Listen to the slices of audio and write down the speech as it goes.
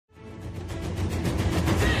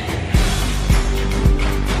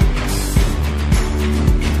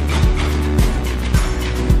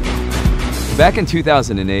Back in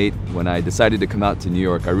 2008, when I decided to come out to New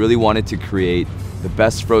York, I really wanted to create the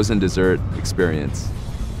best frozen dessert experience.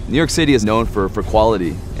 New York City is known for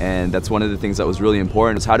quality, and that's one of the things that was really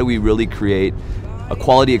important, is how do we really create a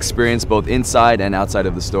quality experience both inside and outside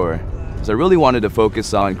of the store. So I really wanted to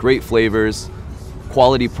focus on great flavors,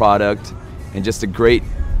 quality product, and just a great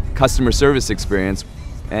customer service experience.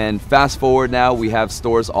 And fast forward now, we have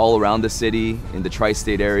stores all around the city in the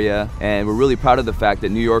tri-state area, and we're really proud of the fact that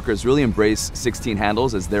New Yorkers really embrace 16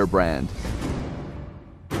 Handles as their brand.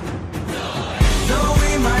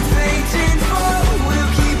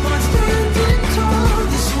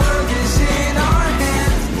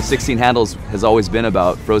 The 16 Handles has always been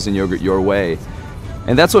about frozen yogurt your way,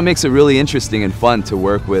 and that's what makes it really interesting and fun to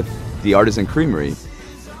work with the Artisan Creamery.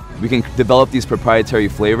 We can develop these proprietary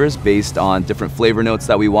flavors based on different flavor notes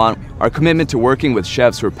that we want. Our commitment to working with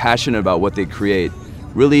chefs who are passionate about what they create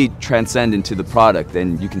really transcend into the product,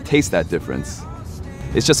 and you can taste that difference.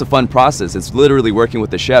 It's just a fun process. It's literally working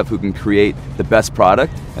with the chef who can create the best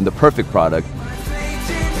product and the perfect product.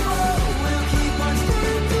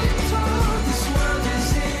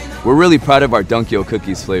 We're really proud of our Dunkyo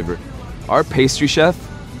cookies flavor. Our pastry chef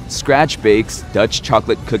scratch bakes Dutch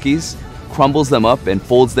chocolate cookies, crumbles them up, and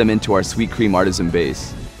folds them into our sweet cream artisan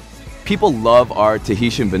base. People love our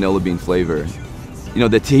Tahitian vanilla bean flavor. You know,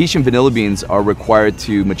 the Tahitian vanilla beans are required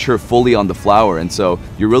to mature fully on the flour, and so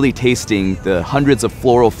you're really tasting the hundreds of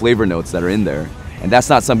floral flavor notes that are in there. And that's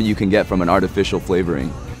not something you can get from an artificial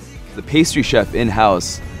flavoring. The pastry chef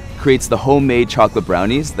in-house creates the homemade chocolate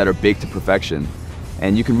brownies that are baked to perfection.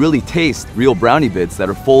 And you can really taste real brownie bits that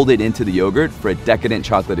are folded into the yogurt for a decadent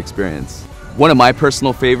chocolate experience. One of my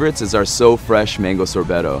personal favorites is our So Fresh Mango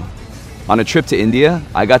Sorbetto. On a trip to India,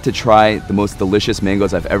 I got to try the most delicious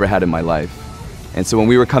mangoes I've ever had in my life. And so when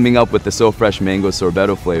we were coming up with the So Fresh Mango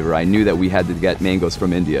Sorbetto flavor, I knew that we had to get mangoes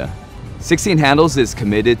from India. 16 Handles is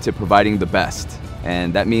committed to providing the best,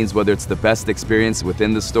 and that means whether it's the best experience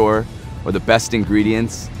within the store or the best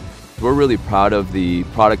ingredients. We're really proud of the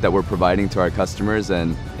product that we're providing to our customers,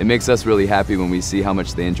 and it makes us really happy when we see how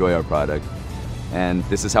much they enjoy our product. And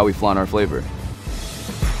this is how we flaunt our flavor.